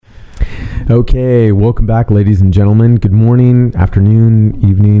Okay, welcome back, ladies and gentlemen. Good morning, afternoon,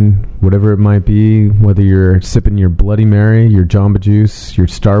 evening, whatever it might be, whether you're sipping your Bloody Mary, your Jamba Juice, your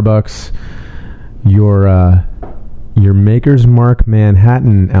Starbucks, your Maker's Mark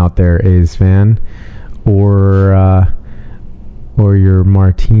Manhattan out there, A's fan, or your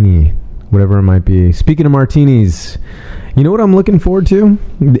martini, whatever it might be. Speaking of martinis, you know what I'm looking forward to?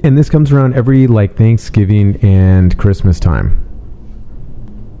 And this comes around every, Thanksgiving and Christmas time.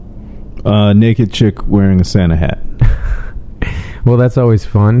 Naked chick wearing a Santa hat. Well, that's always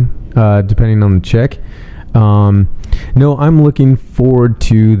fun, depending on the chick. No, I'm looking forward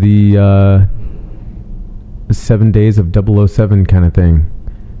to the 7 days of 007 kind of thing.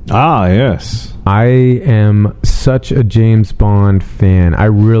 Ah, yes. I am such a James Bond fan.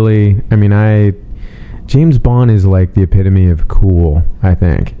 James Bond is like the epitome of cool, I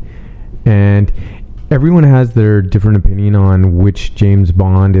think. And everyone has their different opinion on which James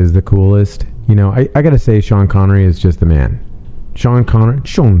Bond is the coolest. You know, I gotta say Sean Connery is just the man. Sean Connery.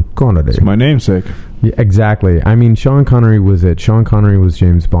 It's my namesake. Yeah, exactly. I mean, Sean Connery was it. Sean Connery was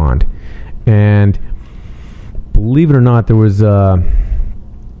James Bond. And believe it or not, there was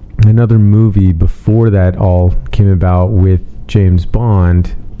another movie before that all came about with James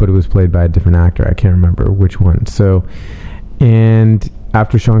Bond, but it was played by a different actor. I can't remember which one. So, and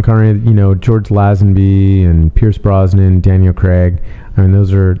after Sean Connery, you know, George Lazenby and Pierce Brosnan, Daniel Craig. I mean,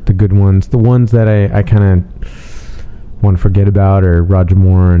 those are the good ones. The ones that I kind of want to forget about are Roger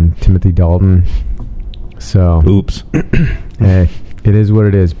Moore and Timothy Dalton. So, oops. Hey, it is what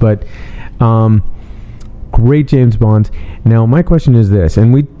it is. But great James Bonds. Now, my question is this,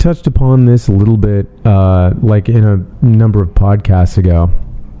 and we touched upon this a little bit, like in a number of podcasts ago,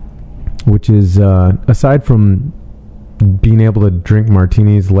 which is aside from being able to drink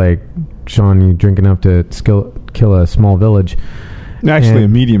martinis like Sean, you drink enough to kill a small village. Actually, a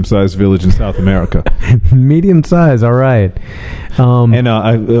medium-sized village in South America. Medium size, all right.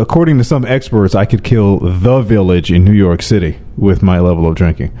 According to some experts, I could kill the village in New York City with my level of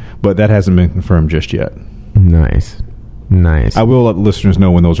drinking, but that hasn't been confirmed just yet. Nice. I will let listeners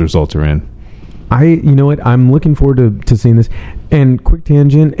know when those results are in. You know what? I'm looking forward to seeing this. And quick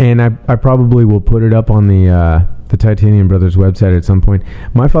tangent, and I probably will put it up on the Titanium Brothers website at some point.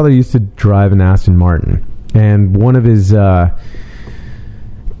 My father used to drive an Aston Martin, and one of his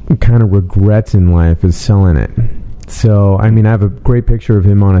kind of regrets in life is selling it. So, I mean, I have a great picture of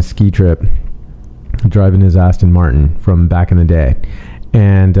him on a ski trip driving his Aston Martin from back in the day.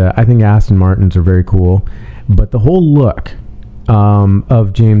 And I think Aston Martins are very cool. But the whole look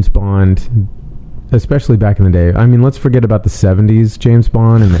of James Bond, especially back in the day, I mean, let's forget about the 70s James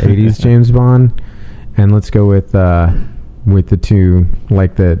Bond and the 80s James Bond. And let's go with the two,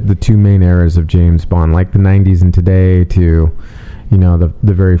 like the two main eras of James Bond, like the 90s and today to, you know,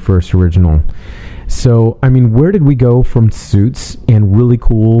 the very first original. So, I mean, where did we go from suits and really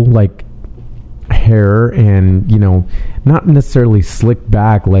cool, like, hair and, you know, not necessarily slicked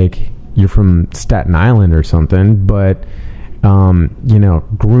back like you're from Staten Island or something, but, you know,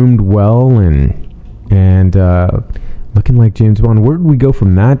 groomed well and looking like James Bond. Where did we go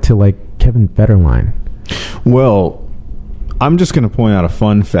from that to, like, Kevin Federline? Well, I'm just going to point out a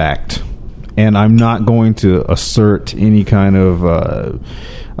fun fact, and I'm not going to assert any kind of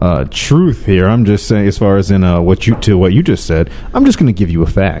truth here. I'm just saying, as far as in what you just said, I'm just going to give you a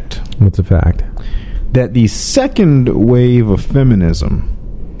fact. What's a fact? That the second wave of feminism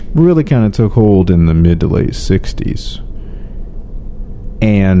really kind of took hold in the mid to late 60s.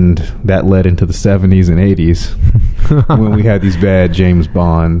 And that led into the 70s and 80s when we had these bad James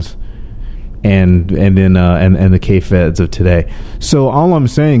Bonds and then the K-Feds of today. So all I'm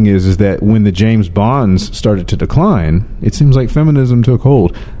saying is that when the James Bonds started to decline, it seems like feminism took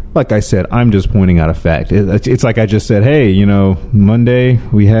hold. Like I said, I'm just pointing out a fact. It's like I just said, hey, you know, Monday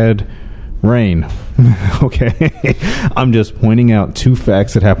we had rain. Okay. I'm just pointing out two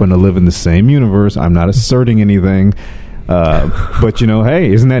facts that happen to live in the same universe. I'm not asserting anything. But, you know,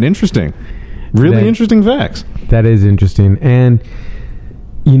 hey, isn't that interesting? Really interesting facts. That is interesting. And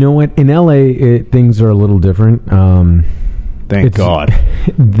you know what? In LA, things are a little different. Thank God.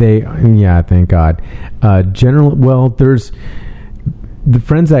 Thank God. There's the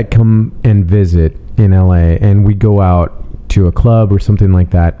friends that come and visit in LA, and we go out to a club or something like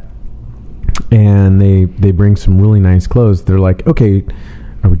that, and they bring some really nice clothes. They're like, okay,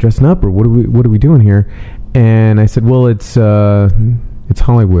 are we dressing up or what are we doing here? And I said, well, it's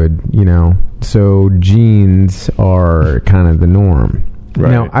Hollywood, you know, so jeans are kind of the norm.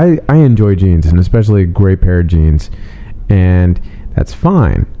 Right. Now, I enjoy jeans, and especially a great pair of jeans, and that's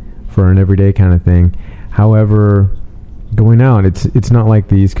fine for an everyday kind of thing. However, going out, it's not like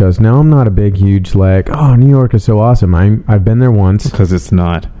the East Coast. Now I'm not a big, huge like, oh, New York is so awesome. I've been there once because it's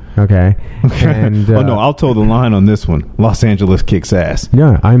not. Okay. And oh no, I'll toe the line on this one. Los Angeles kicks ass.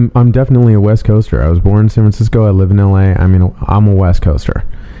 Yeah, I'm definitely a West Coaster. I was born in San Francisco. I live in LA. I mean, I'm a West Coaster,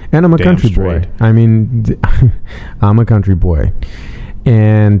 and I'm a country boy. I mean, I'm a country boy.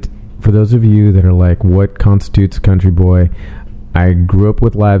 And for those of you that are like, what constitutes a country boy? I grew up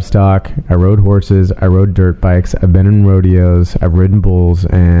with livestock. I rode horses. I rode dirt bikes. I've been in rodeos. I've ridden bulls,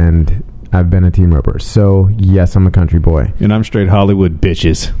 and I've been a team roper. So, yes, I'm a country boy. And I'm straight Hollywood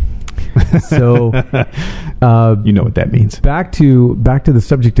bitches. So, you know what that means. Back to the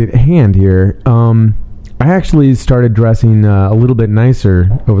subject at hand here. I actually started dressing a little bit nicer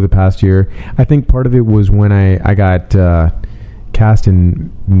over the past year. I think part of it was when I got cast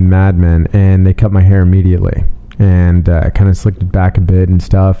in Mad Men, and they cut my hair immediately. And I kind of slicked it back a bit and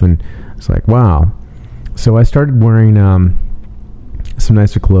stuff. And it's like, wow. So I started wearing some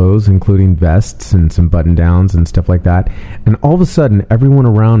nicer clothes, including vests and some button downs and stuff like that. And all of a sudden, everyone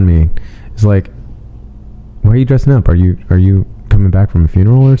around me is like, "Why are you dressing up? Are you coming back from a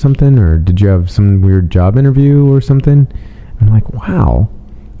funeral or something? Or did you have some weird job interview or something?" I'm like, "Wow,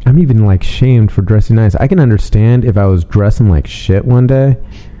 I'm even like shamed for dressing nice." I can understand if I was dressing like shit one day,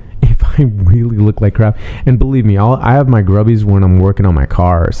 if I really look like crap. And believe me, I have my grubbies when I'm working on my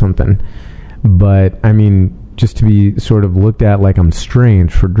car or something. But I mean, just to be sort of looked at like I'm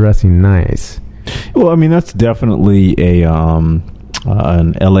strange for dressing nice. Well, I mean, that's definitely an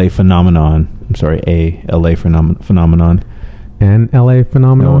LA phenomenon. I'm sorry, a LA phenomenon. An LA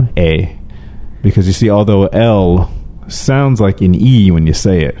phenomenon? No, A. Because you see, although L sounds like an E when you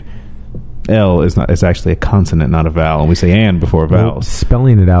say it, L is not. It's actually a consonant, not a vowel. And we say "and" before vowels. Well,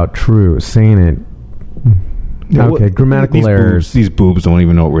 spelling it out true, saying it. Okay, grammatical errors. These boobs don't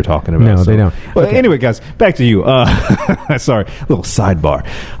even know what we're talking about. No, they don't. Well, okay. Anyway, guys, back to you. Sorry, little sidebar.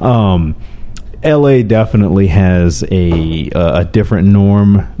 LA definitely has a different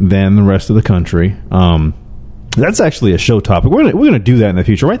norm than the rest of the country. That's actually a show topic. We're gonna do that in the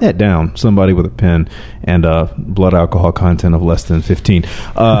future. Write that down, somebody with a pen and blood alcohol content of less than 15.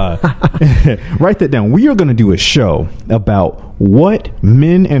 Write that down. We are going to do a show about what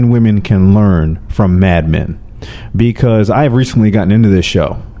men and women can learn from Mad Men, because I have recently gotten into this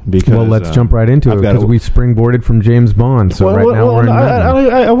show. Because, well, let's jump right into it, because we springboarded from James Bond. So we're in Mad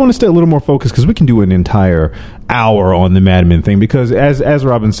Men. I want to stay a little more focused, because we can do an entire hour on the Mad Men thing, because as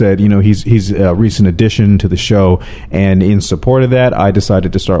Robin said, you know, he's a recent addition to the show, and in support of that, I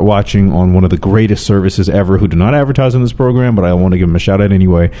decided to start watching on one of the greatest services ever, who do not advertise on this program, but I want to give them a shout out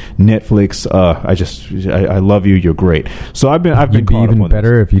anyway. Netflix. I love you. You're great. So I've been. You'd be even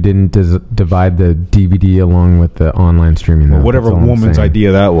better if you didn't divide the DVD along with the online streaming. Well, whatever woman's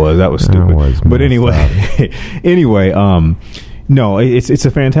idea that was stupid. But anyway, no, it's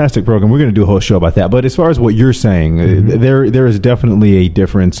a fantastic program. We're going to do a whole show about that. But as far as what you're saying, there is definitely a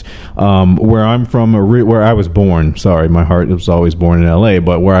difference. Where I'm from, where I was born. Sorry, my heart was always born in L.A.,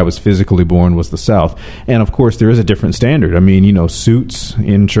 but where I was physically born was the South. And of course, there is a different standard. I mean, you know, suits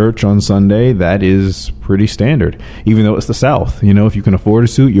in church on Sunday, that is pretty standard. Even though it's the South, you know, if you can afford a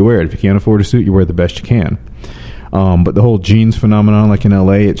suit, you wear it. If you can't afford a suit, you wear the best you can. But the whole jeans phenomenon, like in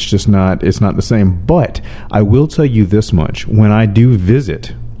LA, it's just not the same. But I will tell you this much: when I do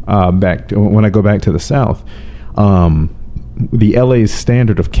visit when I go back to the South, the LA's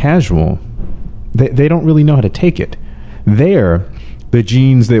standard of casual, they don't really know how to take it. There, the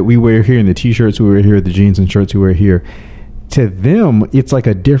jeans that we wear here and the t-shirts we wear here, the jeans and shirts we wear here, to them, it's like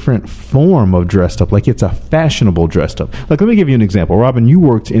a different form of dressed up. Like, it's a fashionable dressed up. Like, let me give you an example. Robin, you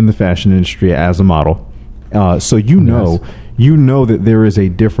worked in the fashion industry as a model. So you know that there is a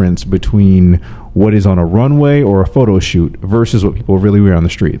difference between what is on a runway or a photo shoot versus what people really wear on the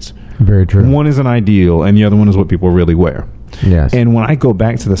streets. Very true. One is an ideal, and the other one is what people really wear. Yes. And when I go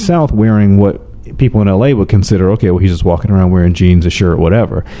back to the South wearing what people in LA would consider, okay, well, he's just walking around wearing jeans, a shirt,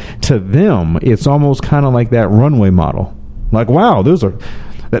 whatever. To them, it's almost kind of like that runway model. Like, wow,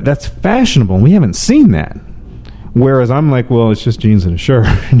 that's fashionable, and we haven't seen that. Whereas I'm like, well, it's just jeans and a shirt.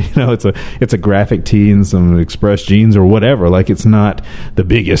 You know, it's a graphic tee and some express jeans or whatever. Like, it's not the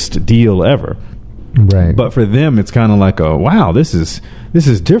biggest deal ever. Right. But for them, it's kind of like, wow, this is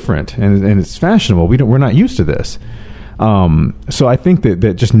different and it's fashionable. We're not used to this. So I think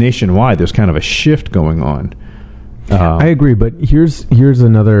that just nationwide, there's kind of a shift going on. I agree, but here's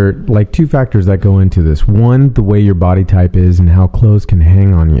another, like, two factors that go into this. One, the way your body type is and how clothes can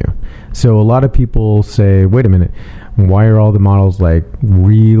hang on you. So a lot of people say, wait a minute, why are all the models like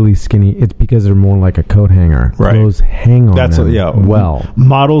really skinny? It's because they're more like a coat hanger. Right. Clothes hang on them well.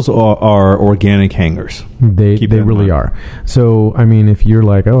 Models are organic hangers. They really are. So, I mean, if you're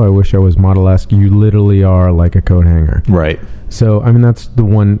like, oh, I wish I was model-esque, you literally are like a coat hanger. Right. So, I mean, that's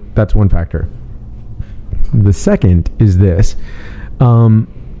one factor. The second is this. When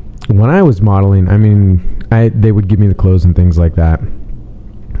I was modeling, I mean, they would give me the clothes and things like that.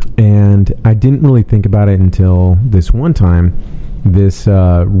 And I didn't really think about it until this one time. This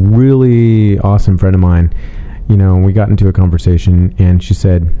really awesome friend of mine, we got into a conversation, and she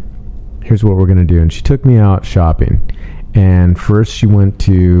said, here's what we're going to do. And she took me out shopping. And first she went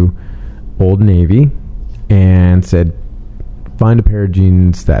to Old Navy and said, find a pair of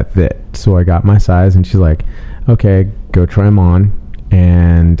jeans that fit. So I got my size, and she's like, okay, go try them on.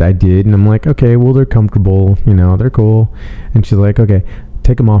 And I did, and I'm like, okay, well, they're comfortable, they're cool. And she's like, okay,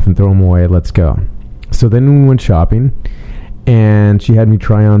 take them off and throw them away, let's go. So then we went shopping, and she had me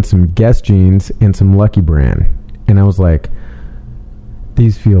try on some Guess jeans and some Lucky Brand. And I was like,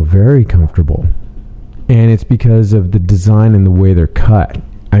 these feel very comfortable. And it's because of the design and the way they're cut.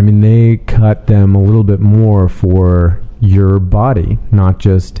 I mean, they cut them a little bit more for your body, not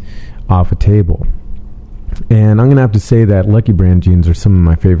just off a table. And I'm going to have to say that Lucky Brand jeans are some of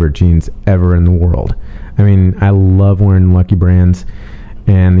my favorite jeans ever in the world. I mean, I love wearing Lucky Brands,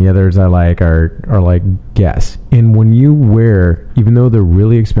 and the others I like are like Guess. And when you wear, even though they're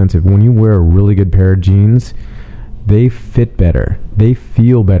really expensive, when you wear a really good pair of jeans, they fit better. They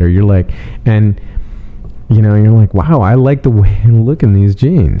feel better. You're like, and you're like, wow, I like the way I look in these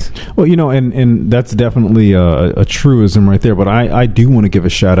jeans. Well, and that's definitely a truism right there. But I do want to give a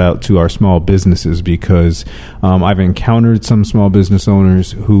shout out to our small businesses, because I've encountered some small business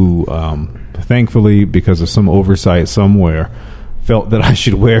owners who, thankfully, because of some oversight somewhere, felt that I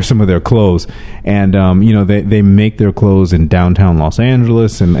should wear some of their clothes. And, they make their clothes in downtown Los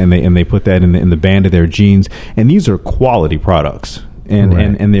Angeles, and they put that in the band of their jeans. And these are quality products.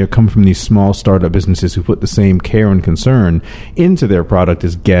 And they come from these small startup businesses who put the same care and concern into their product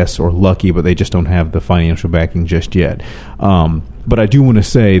as Guess or Lucky, but they just don't have the financial backing just yet. But I do want to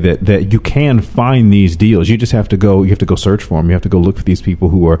say that you can find these deals. You just have to go. You have to go search for them. You have to go look for these people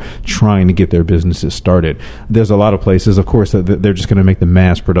who are trying to get their businesses started. There's a lot of places, of course, that they're just going to make the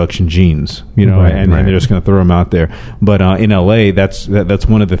mass production jeans, and they're just going to throw them out there. But in LA, that's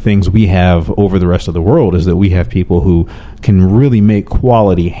one of the things we have over the rest of the world, is that we have people who can really make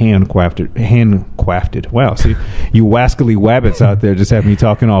quality handcrafted. Wow, see, you wascally wabbits out there just have me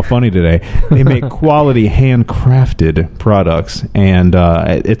talking all funny today. They make quality handcrafted products. And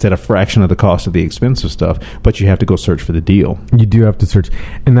it's at a fraction of the cost of the expensive stuff, but you have to go search for the deal. You do have to search.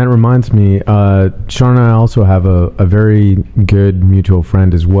 And that reminds me, Sean and I also have a very good mutual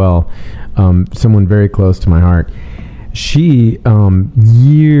friend as well, someone very close to my heart. She,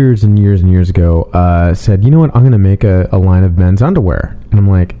 years and years and years ago, said, you know what, I'm going to make a line of men's underwear. And I'm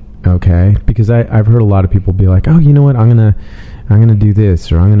like, okay, because I've heard a lot of people be like, oh, you know what, I'm going to do this,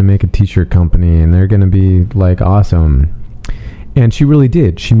 or I'm going to make a t-shirt company, and they're going to be like awesome. And she really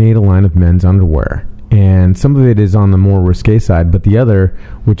did. She made a line of men's underwear. And some of it is on the more risque side, but the other,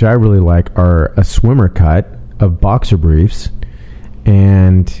 which I really like, are a swimmer cut of boxer briefs.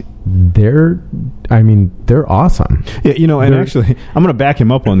 And they're awesome. Yeah, and actually, I'm going to back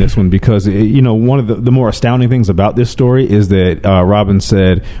him up on this one, because, one of the more astounding things about this story is that Robin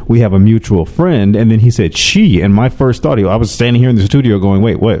said, we have a mutual friend, and then he said she, and my first thought, I was standing here in the studio going,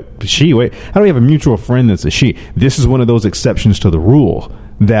 wait, how do we have a mutual friend that's a she? This is one of those exceptions to the rule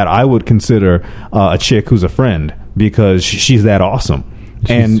that I would consider a chick who's a friend, because she's that awesome.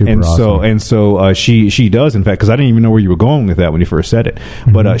 So she does, in fact, because I didn't even know where you were going with that when you first said it,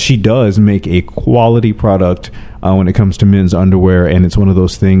 but she does make a quality product when it comes to men's underwear, and it's one of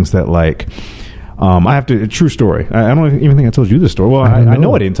those things that, like, I have to, a true story. I don't even think I told you this story. Well, I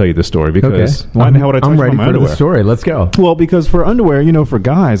know I didn't tell you this story, because why the hell would I tell you about my underwear? I'm ready for the story. Let's go. Well, because for underwear, for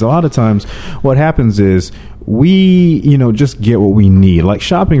guys, a lot of times what happens is we, just get what we need. Like,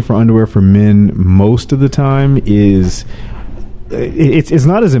 shopping for underwear for men most of the time is it's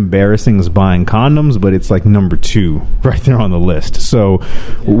not as embarrassing as buying condoms, but it's like number 2 right there on the list. So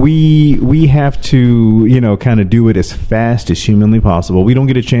we have to, you know, kind of do it as fast as humanly possible. We don't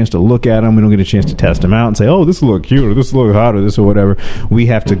get a chance to look at them. We don't get a chance to test them out and say, oh, this will look cute, or this will look hot, or this or whatever. We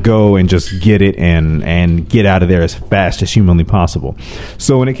have to go and just get it and get out of there as fast as humanly possible.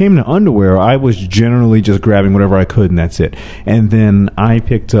 So when it came to underwear, I was generally just grabbing whatever I could, and that's it. And then I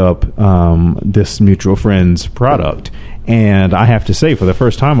picked up this mutual friend's product. And I have to say, for the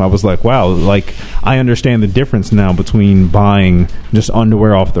first time, I was like, wow, like, I understand the difference now between buying just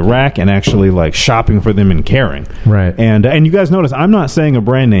underwear off the rack and actually, like, shopping for them and caring. Right. And you guys notice, I'm not saying a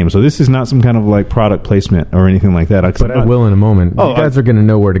brand name, so this is not some kind of, like, product placement or anything like that. But I will in a moment. You guys are going to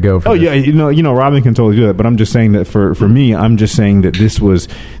know where to go for this. Yeah, you know, Robin can totally do that, but I'm just saying that for me, I'm just saying that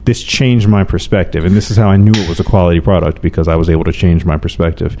this changed my perspective, and this is how I knew it was a quality product, because I was able to change my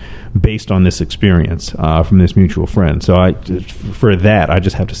perspective based on this experience from this mutual friend. So for that, I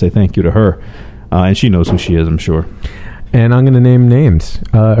just have to say thank you to her. And she knows who she is, I'm sure. And I'm going to name names.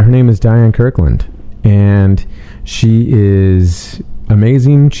 Her name is Diane Kirkland. And she is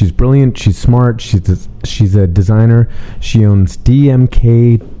amazing. She's brilliant. She's smart. She's a designer. She owns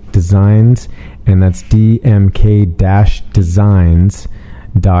DMK Designs. And that's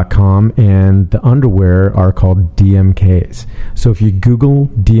DMK-Designs.com. And the underwear are called DMKs. So if you Google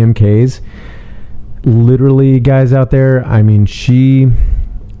DMKs, literally, guys out there, I mean, she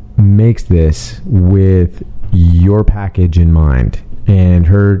makes this with your package in mind. And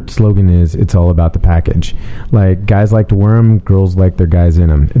her slogan is, it's all about the package. Like, guys like to wear them, girls like their guys in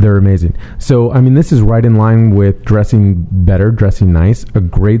them. They're amazing. So, I mean, this is right in line with dressing better, dressing nice, a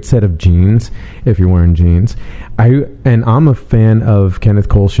great set of jeans if you're wearing jeans. I'm a fan of Kenneth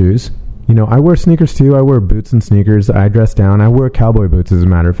Cole shoes. You know, I wear sneakers too. I wear boots and sneakers. I dress down. I wear cowboy boots, as a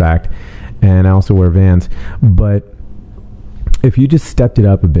matter of fact. And I also wear Vans. But if you just stepped it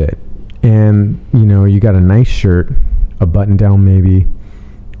up a bit and, you know, you got a nice shirt, a button down maybe,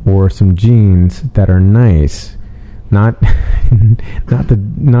 or some jeans that are nice, not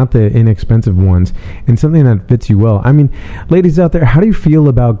the inexpensive ones, and something that fits you well. I mean, ladies out there, how do you feel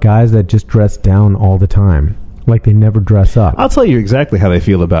about guys that just dress down all the time? Like they never dress up. I'll tell you exactly how they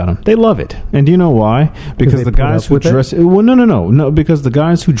feel about them. They love it. And do you know why? Because the guys who dress... Well, no. Because the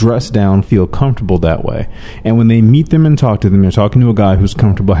guys who dress down feel comfortable that way. And when they meet them and talk to them, they're talking to a guy who's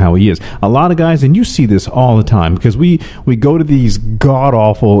comfortable how he is. A lot of guys, and you see this all the time, because we go to these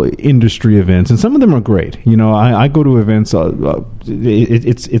god-awful industry events, and some of them are great. You know, I go to events...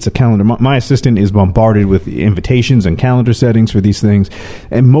 it's a calendar. My assistant is bombarded with invitations and calendar settings for these things,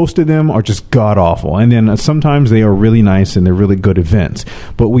 and most of them are just god-awful. And then sometimes they are really nice and they're really good events,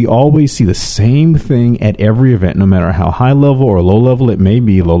 but we always see the same thing at every event, no matter how high level or low level it may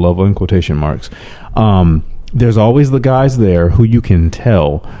be. Low level in quotation marks. There's always the guys there who you can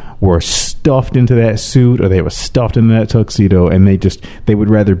tell were stuffed into that suit, or they were stuffed into that tuxedo, and they would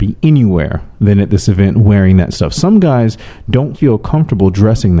rather be anywhere than at this event wearing that stuff. Some guys don't feel comfortable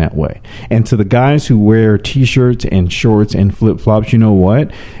dressing that way. And to the guys who wear t-shirts and shorts and flip-flops, you know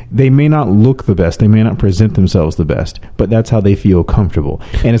what? They may not look the best. They may not present themselves the best, but that's how they feel comfortable.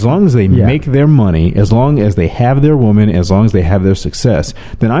 And as long as they make their money, as long as they have their woman, as long as they have their success,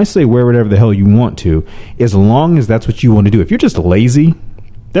 then I say wear whatever the hell you want to, as long as that's what you want to do. If you're just lazy,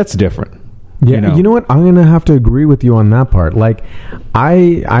 that's different. Yeah, you know what? I'm going to have to agree with you on that part. Like,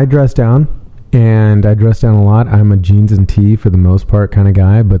 I dress down, and I dress down a lot. I'm a jeans and tee for the most part kind of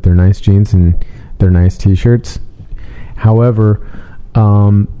guy, but they're nice jeans and they're nice t-shirts. However,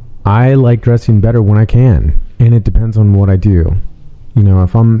 I like dressing better when I can, and it depends on what I do. You know,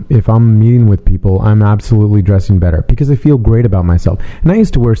 if I'm meeting with people, I'm absolutely dressing better because I feel great about myself. And I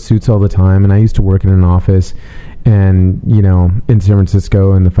used to wear suits all the time, and I used to work in an office, and you know, in San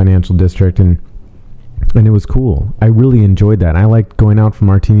Francisco in the financial district, and it was cool. I really enjoyed that. I liked going out for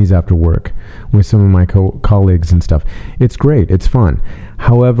martinis after work with some of my colleagues and stuff. It's great. It's fun.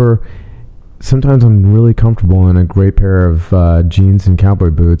 However, sometimes I'm really comfortable in a great pair of jeans and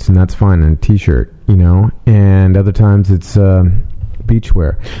cowboy boots, and that's fine, and a t-shirt, you know, and other times it's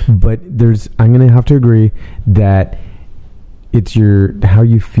beachwear. But I'm going to have to agree that it's how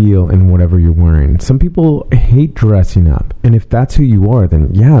you feel in whatever you're wearing. Some people hate dressing up, and if that's who you are,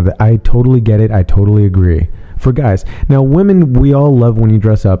 then yeah, I totally get it. I totally agree. For guys, now women, we all love when you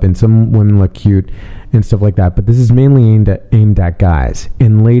dress up, and some women look cute and stuff like that. But this is mainly aimed at guys.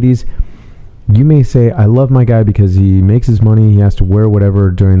 And ladies, you may say, I love my guy because he makes his money, he has to wear whatever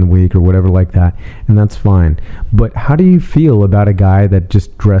during the week or whatever like that, and that's fine. But how do you feel about a guy that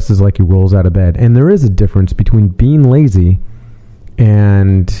just dresses like he rolls out of bed? And there is a difference between being lazy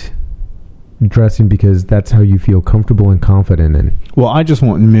and dressing because that's how you feel comfortable and confident in. Well, I just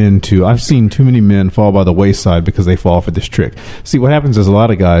want men to... I've seen too many men fall by the wayside because they fall for this trick. See, what happens is a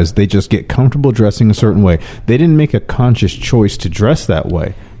lot of guys, they just get comfortable dressing a certain way. They didn't make a conscious choice to dress that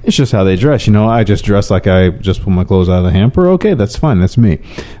way. It's just how they dress. You know, I just dress like I just pull my clothes out of the hamper. Okay, that's fine. That's me.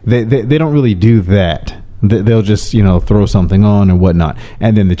 They don't really do that. They'll just, you know, throw something on and whatnot.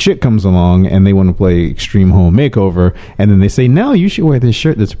 And then the chick comes along and they want to play extreme home makeover. And then they say, no, you should wear this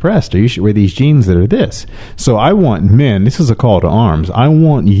shirt that's pressed, or you should wear these jeans that are this. So I want men, this is a call to arms. I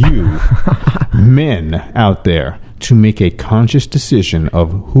want you men out there to make a conscious decision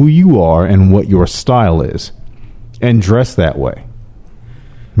of who you are and what your style is and dress that way.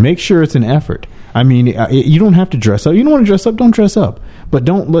 Make sure it's an effort. I mean, you don't have to dress up. You don't want to dress up, don't dress up. But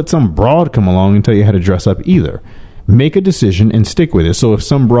don't let some broad come along and tell you how to dress up either. Make a decision and stick with it. So if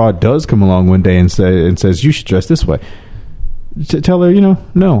some broad does come along one day and says, you should dress this way, tell her, you know,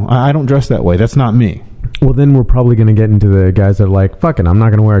 no, I don't dress that way. That's not me. Well, then we're probably going to get into the guys that are like, fuck it, I'm not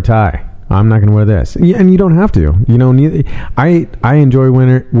going to wear a tie. I'm not going to wear this. And you don't have to. You know, I enjoy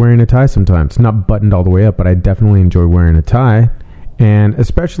wearing a tie sometimes. Not buttoned all the way up, but I definitely enjoy wearing a tie. And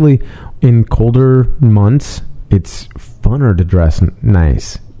especially in colder months, it's funner to dress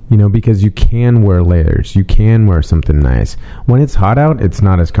nice, you know, because you can wear layers. You can wear something nice. When it's hot out, it's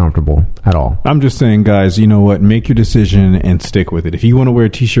not as comfortable at all. I'm just saying, guys, you know what? Make your decision and stick with it. If you want to wear a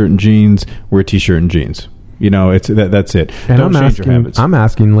T-shirt and jeans, wear a T-shirt and jeans. You know, that's it. And Don't change your habits. I'm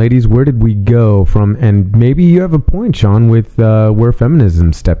asking, ladies, where did we go from? And maybe you have a point, Sean, with where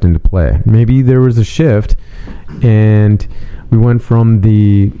feminism stepped into play. Maybe there was a shift, and we went from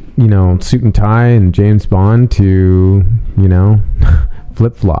the, you know, suit and tie and James Bond to, you know,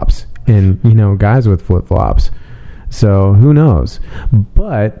 flip-flops and, you know, guys with flip-flops. So who knows?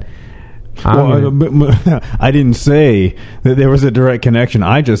 But I didn't say that there was a direct connection.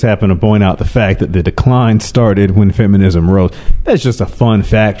 I just happened to point out the fact that the decline started when feminism rose. That's just a fun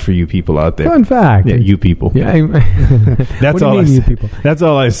fact for you people out there. Fun fact. Yeah, you people. Yeah, That's all I said. You people? That's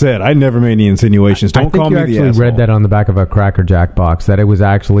all I said. I never made any insinuations. Don't call me the asshole. I actually read that on the back of a Cracker Jack box, that it was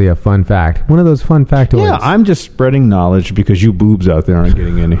actually a fun fact. One of those fun factoids. Yeah, I'm just spreading knowledge because you boobs out there aren't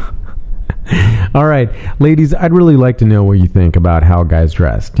getting any. All right, ladies, I'd really like to know what you think about how guys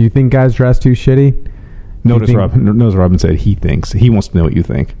dress. Do you think guys dress too shitty? Notice Robin said he thinks. He wants to know what you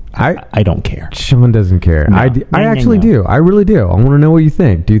think. I don't care. Sean doesn't care. No. I actually do. I really do. I want to know what you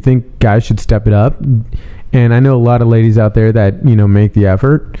think. Do you think guys should step it up? And I know a lot of ladies out there that, you know, make the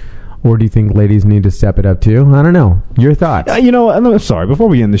effort. Or do you think ladies need to step it up too? I don't know. Your thoughts? You know, I'm sorry. Before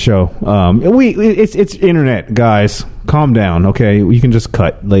we end the show, it's internet, guys. Calm down, okay? You can just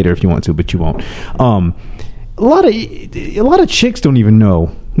cut later if you want to, but you won't. A lot of chicks don't even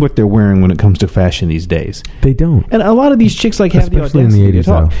know what they're wearing when it comes to fashion these days. They don't. And a lot of these chicks like have the audacity in the 80s, to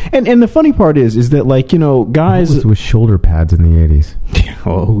talk. And the funny part is that, like, you know, guys what was with shoulder pads in the 80s.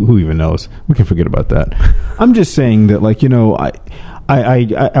 Well, who even knows? We can forget about that. I'm just saying that, like, you know,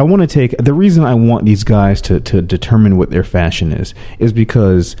 I want to take the reason I want these guys to determine what their fashion is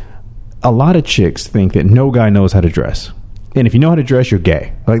because a lot of chicks think that no guy knows how to dress. And if you know how to dress, you're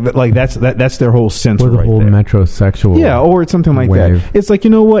gay. Like that's their whole sense. Or the whole metrosexual. Yeah, or it's something like wave. That. It's like, you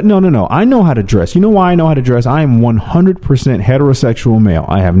know what? No. I know how to dress. You know why I know how to dress? I am 100% heterosexual male.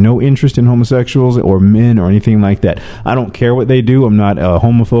 I have no interest in homosexuals or men or anything like that. I don't care what they do. I'm not a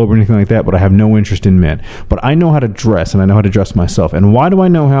homophobe or anything like that, but I have no interest in men. But I know how to dress, and I know how to dress myself. And why do I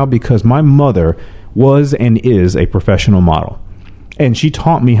know how? Because my mother was and is a professional model. And she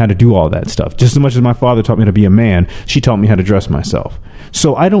taught me how to do all that stuff. Just as much as my father taught me to be a man, she taught me how to dress myself.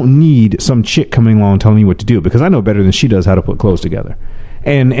 So I don't need some chick coming along telling me what to do because I know better than she does how to put clothes together.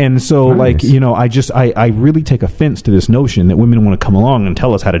 And so, nice. Like, you know, I really take offense to this notion that women want to come along and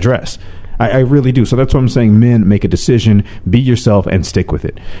tell us how to dress. I really do. So that's why I'm saying, men, make a decision, be yourself, and stick with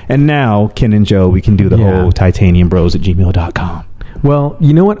it. And now, Ken and Joe, we can do the whole titaniumbros@gmail.com. Well,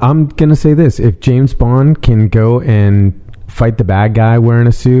 you know what? I'm going to say this. If James Bond can go and fight the bad guy wearing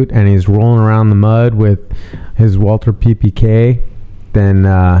a suit and he's rolling around the mud with his Walter PPK, then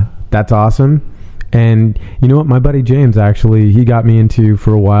that's awesome. And you know what? My buddy James, actually, he got me into,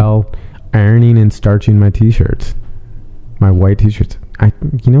 for a while, ironing and starching my T-shirts. My white T-shirts.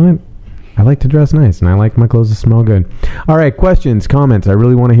 You know what? I like to dress nice, and I like my clothes to smell good. All right, questions, comments. I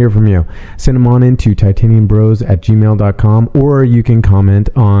really want to hear from you. Send them on into titaniumbros@gmail.com, or you can comment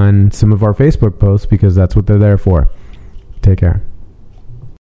on some of our Facebook posts because that's what they're there for. Take care.